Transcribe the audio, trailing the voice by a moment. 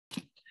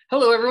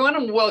Hello, everyone,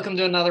 and welcome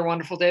to another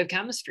wonderful day of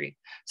chemistry.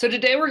 So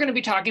today we're going to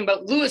be talking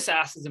about Lewis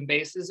acids and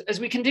bases as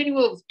we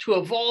continue to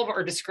evolve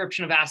our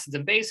description of acids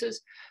and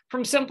bases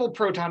from simple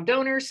proton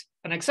donors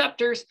and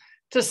acceptors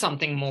to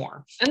something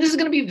more. And this is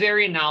going to be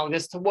very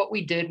analogous to what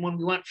we did when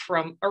we went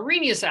from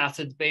Arrhenius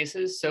acids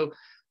bases, so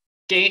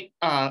breaking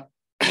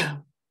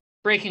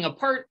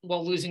apart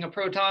while losing a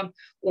proton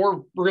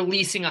or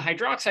releasing a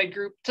hydroxide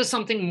group, to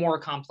something more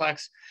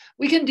complex.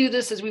 We can do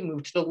this as we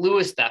move to the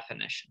Lewis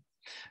definition.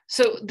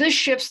 So this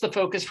shifts the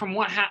focus from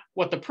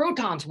what the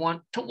protons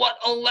want to what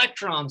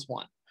electrons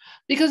want.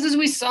 Because as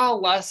we saw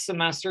last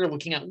semester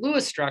looking at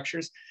Lewis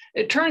structures,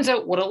 it turns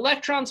out what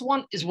electrons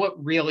want is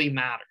what really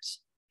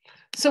matters.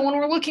 So when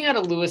we're looking at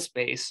a Lewis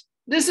base,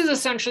 this is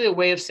essentially a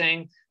way of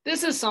saying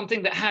this is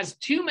something that has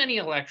too many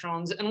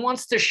electrons and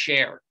wants to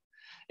share.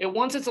 It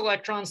wants its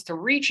electrons to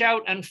reach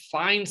out and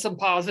find some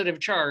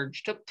positive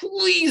charge to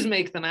please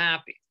make them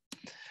happy.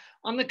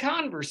 On the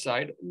converse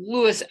side,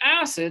 Lewis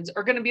acids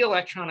are going to be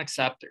electron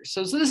acceptors.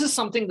 So this is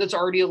something that's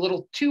already a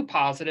little too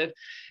positive.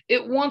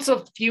 It wants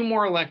a few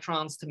more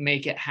electrons to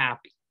make it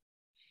happy.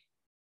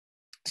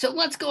 So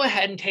let's go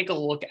ahead and take a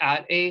look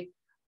at a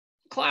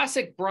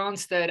classic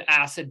Bronsted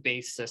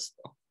acid-base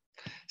system.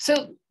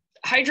 So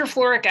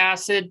hydrofluoric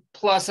acid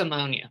plus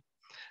ammonia.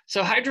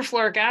 So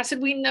hydrofluoric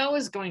acid we know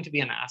is going to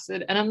be an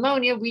acid, and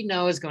ammonia we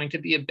know is going to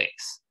be a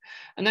base.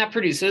 And that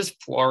produces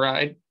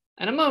fluoride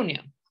and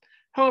ammonium.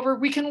 However,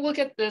 we can look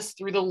at this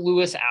through the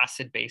Lewis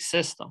acid-base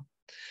system.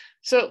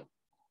 So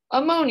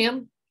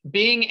ammonium,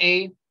 being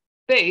a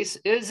base,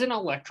 is an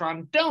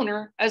electron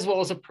donor as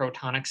well as a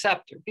proton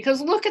acceptor, because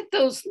look at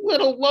those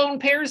little lone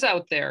pairs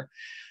out there.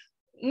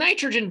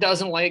 Nitrogen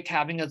doesn't like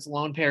having its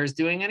lone pairs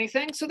doing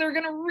anything, so they're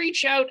going to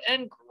reach out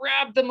and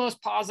grab the most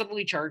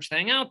positively charged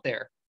thing out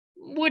there,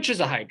 which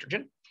is a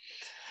hydrogen.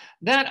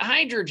 That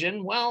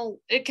hydrogen, well,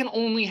 it can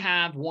only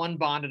have one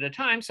bond at a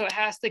time, so it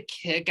has to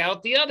kick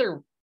out the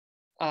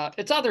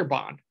its other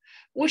bond,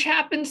 which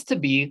happens to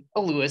be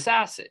a Lewis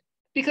acid,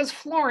 because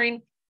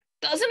fluorine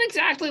doesn't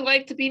exactly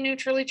like to be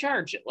neutrally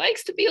charged. It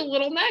likes to be a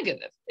little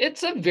negative.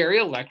 It's a very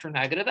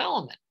electronegative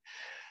element.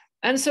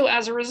 And so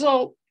as a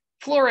result,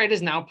 fluoride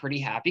is now pretty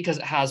happy because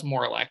it has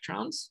more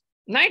electrons.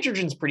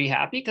 Nitrogen's pretty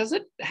happy because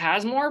it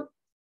has more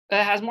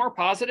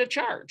positive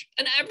charge,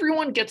 and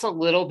everyone gets a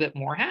little bit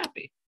more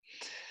happy.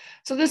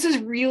 So this is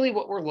really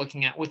what we're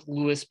looking at with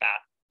Lewis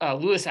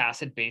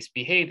acid-base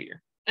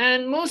behavior.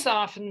 And most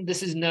often,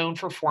 this is known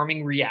for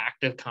forming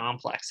reactive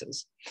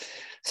complexes.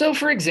 So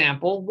for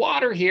example,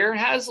 water here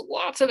has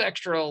lots of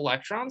extra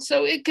electrons,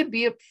 so it could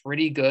be a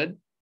pretty good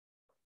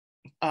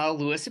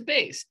Lewis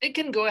base. It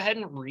can go ahead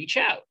and reach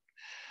out.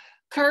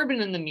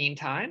 Carbon, in the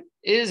meantime,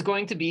 is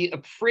going to be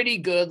a pretty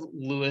good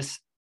Lewis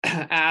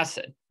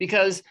acid,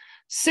 because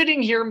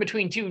sitting here in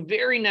between two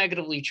very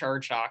negatively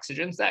charged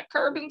oxygens, that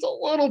carbon's a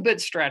little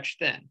bit stretched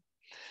thin.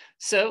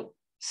 So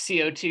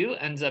CO2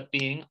 ends up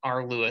being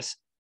our Lewis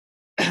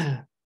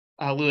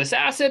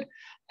acid,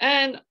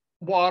 and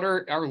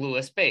water our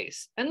Lewis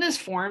base. And this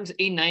forms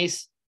a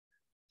nice,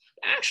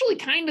 actually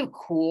kind of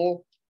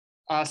cool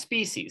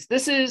species.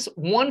 This is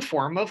one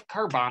form of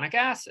carbonic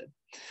acid,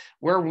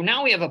 where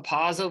now we have a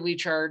positively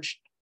charged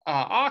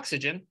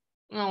oxygen,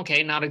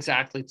 okay, not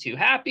exactly too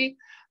happy,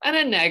 and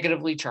a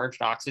negatively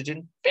charged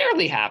oxygen,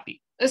 fairly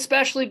happy,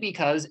 especially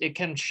because it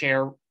can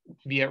share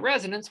via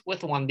resonance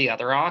with one of the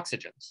other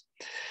oxygens.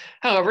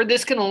 However,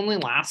 this can only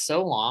last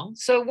so long,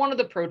 so one of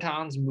the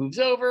protons moves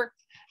over,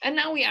 and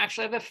now we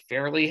actually have a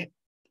fairly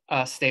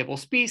stable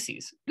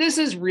species. This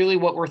is really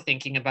what we're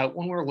thinking about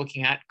when we're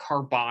looking at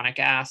carbonic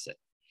acid.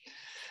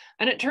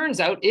 And it turns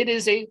out it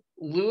is a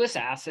Lewis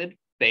acid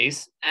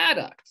base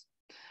adduct.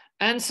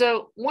 And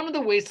so one of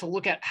the ways to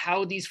look at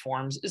how these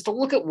forms is to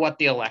look at what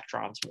the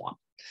electrons want.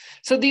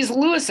 So these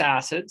Lewis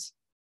acids,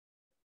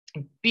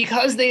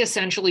 because they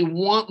essentially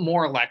want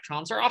more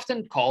electrons, are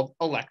often called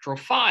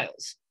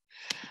electrophiles.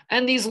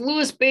 And these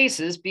Lewis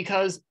bases,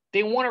 because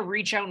they want to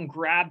reach out and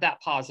grab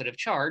that positive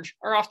charge,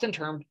 are often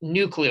termed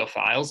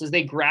nucleophiles, as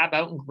they grab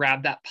out and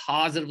grab that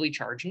positively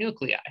charged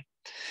nuclei.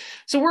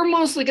 So we're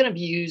mostly going to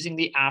be using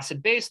the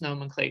acid-base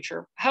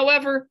nomenclature.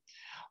 However,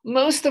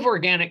 most of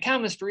organic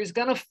chemistry is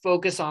going to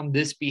focus on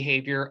this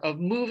behavior of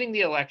moving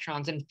the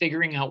electrons and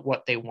figuring out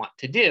what they want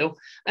to do.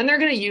 And they're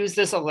going to use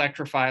this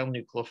electrophile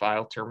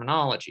nucleophile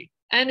terminology.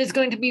 And it's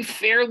going to be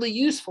fairly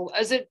useful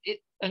as it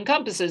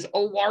encompasses a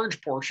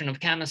large portion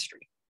of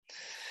chemistry.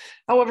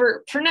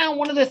 However, for now,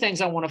 one of the things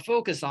I want to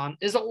focus on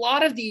is a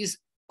lot of these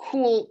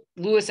cool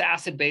Lewis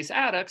acid-base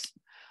adducts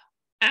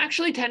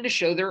actually tend to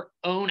show their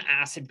own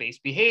acid-base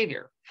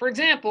behavior. For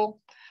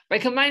example, by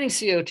combining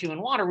CO2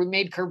 and water, we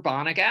made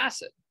carbonic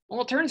acid.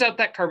 Well, it turns out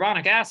that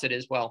carbonic acid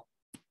is, well,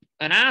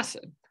 an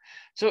acid.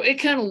 So it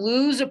can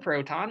lose a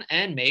proton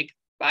and make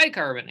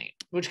bicarbonate,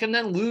 which can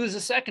then lose a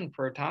second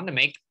proton to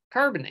make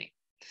carbonate.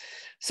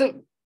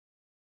 So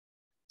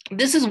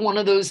this is one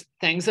of those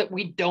things that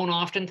we don't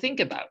often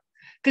think about,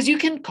 because you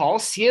can call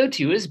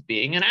CO2 as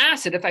being an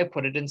acid if I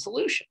put it in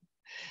solution.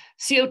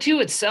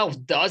 CO2 itself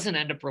doesn't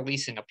end up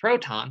releasing a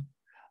proton,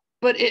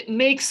 but it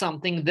makes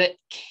something that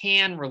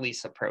can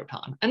release a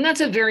proton. And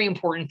that's a very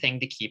important thing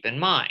to keep in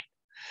mind.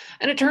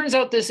 And it turns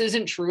out this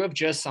isn't true of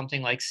just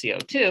something like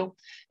CO2.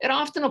 It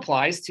often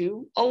applies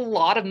to a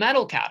lot of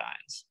metal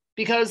cations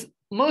because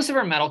most of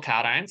our metal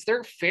cations,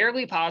 they're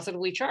fairly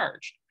positively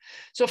charged.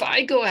 So if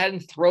I go ahead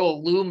and throw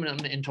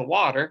aluminum into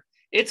water,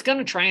 it's going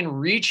to try and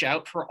reach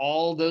out for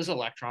all those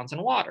electrons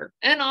in water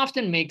and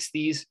often makes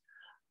these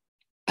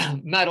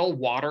metal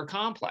water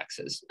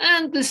complexes.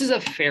 And this is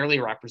a fairly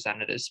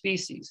representative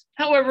species.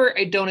 However,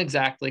 I don't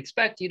exactly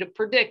expect you to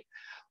predict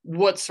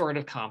what sort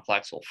of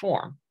complex will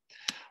form.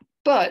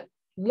 But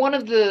one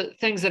of the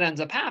things that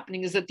ends up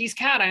happening is that these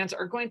cations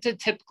are going to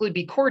typically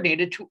be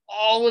coordinated to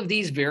all of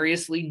these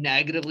variously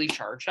negatively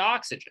charged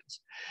oxygens.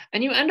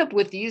 And you end up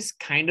with these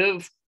kind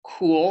of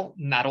cool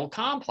metal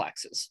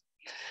complexes.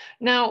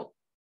 Now,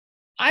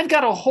 I've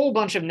got a whole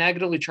bunch of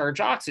negatively charged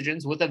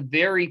oxygens with a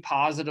very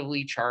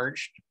positively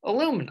charged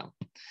aluminum.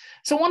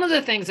 So one of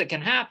the things that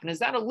can happen is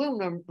that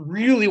aluminum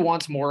really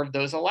wants more of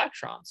those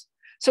electrons.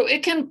 So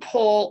it can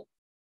pull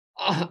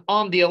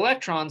on the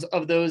electrons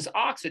of those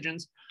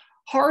oxygens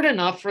hard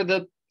enough for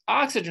the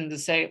oxygen to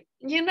say,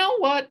 you know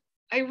what,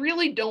 I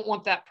really don't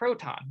want that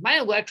proton. My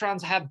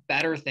electrons have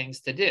better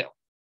things to do.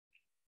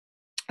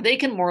 They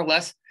can more or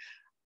less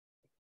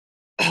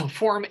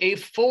form a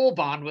full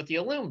bond with the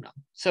aluminum.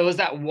 So as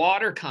that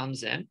water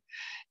comes in,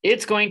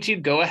 it's going to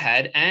go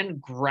ahead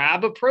and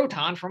grab a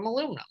proton from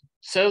aluminum.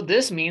 So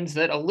this means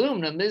that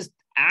aluminum is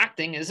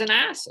acting as an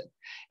acid.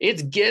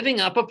 It's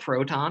giving up a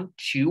proton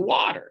to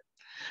water,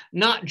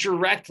 not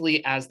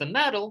directly as the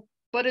metal,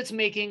 but it's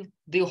making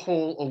the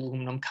whole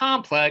aluminum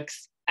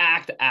complex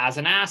act as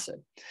an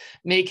acid,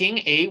 making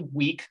a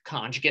weak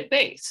conjugate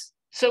base.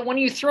 So when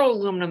you throw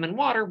aluminum in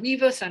water,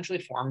 we've essentially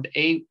formed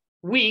a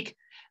weak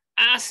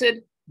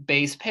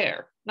acid-base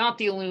pair, not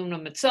the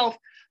aluminum itself,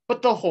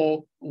 but the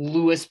whole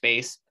Lewis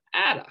base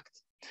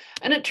adduct.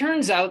 And it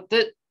turns out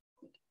that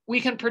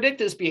we can predict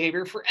this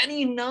behavior for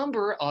any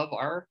number of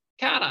our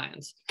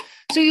cations.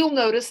 So you'll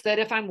notice that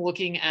if I'm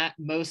looking at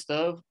most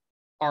of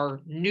our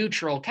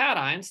neutral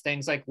cations,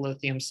 things like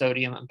lithium,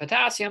 sodium, and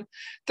potassium,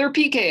 their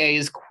pKa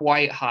is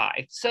quite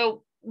high.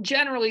 So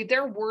generally,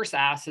 they're worse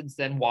acids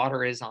than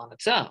water is on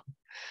its own.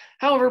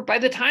 However, by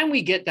the time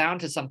we get down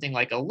to something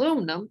like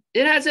aluminum,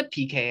 it has a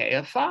pKa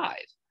of 5.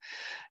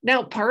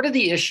 Now, part of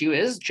the issue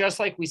is, just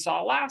like we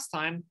saw last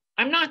time,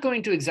 I'm not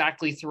going to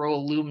exactly throw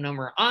aluminum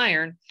or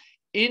iron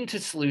into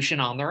solution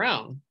on their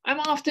own.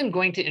 I'm often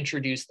going to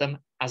introduce them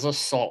as a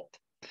salt.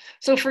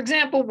 So for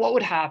example, what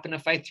would happen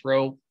if I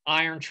throw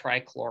iron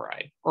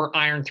trichloride or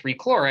iron 3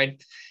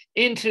 chloride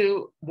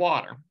into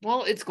water?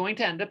 Well, it's going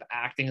to end up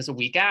acting as a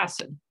weak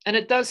acid. And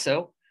it does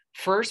so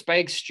first by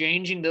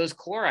exchanging those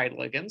chloride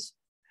ligands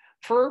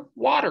for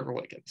water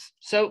ligands.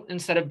 So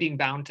instead of being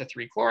bound to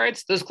 3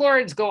 chlorides, those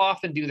chlorides go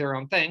off and do their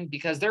own thing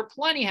because they're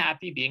plenty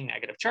happy being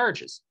negative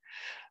charges.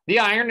 The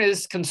iron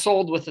is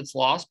consoled with its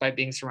loss by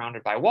being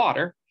surrounded by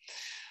water,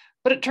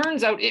 but it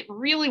turns out it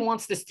really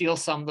wants to steal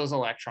some of those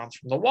electrons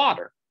from the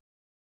water.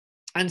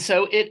 And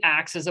so it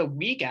acts as a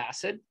weak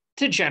acid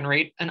to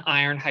generate an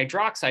iron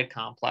hydroxide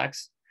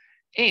complex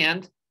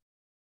and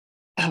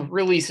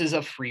releases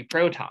a free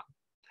proton.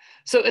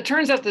 So it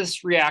turns out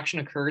this reaction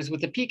occurs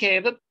with a pK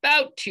of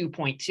about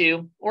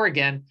 2.2, or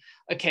again,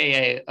 a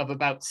Ka of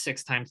about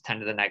 6 times 10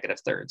 to the negative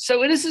third.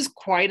 So this is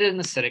quite an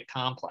acidic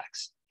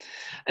complex.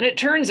 And it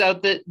turns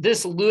out that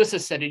this Lewis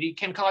acidity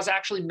can cause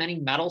actually many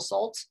metal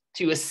salts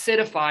to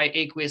acidify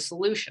aqueous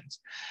solutions.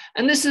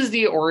 And this is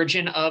the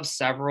origin of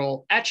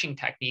several etching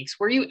techniques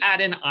where you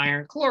add in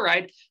iron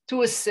chloride to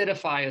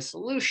acidify a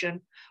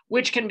solution,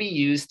 which can be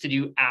used to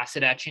do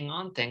acid etching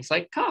on things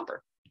like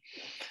copper.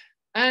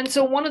 And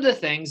so one of the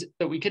things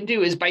that we can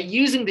do is by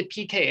using the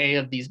pKa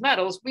of these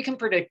metals, we can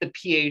predict the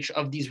pH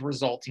of these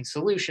resulting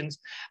solutions.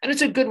 And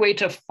it's a good way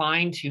to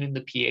fine-tune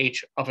the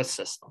pH of a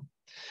system.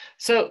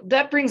 So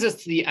that brings us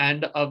to the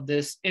end of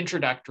this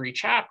introductory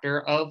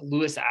chapter of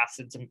Lewis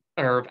acids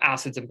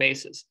and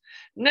bases.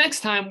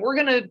 Next time, we're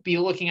going to be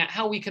looking at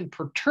how we can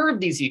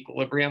perturb these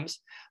equilibriums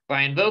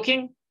by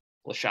invoking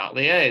Le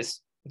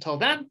Chatelier's. Until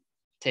then,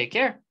 take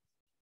care.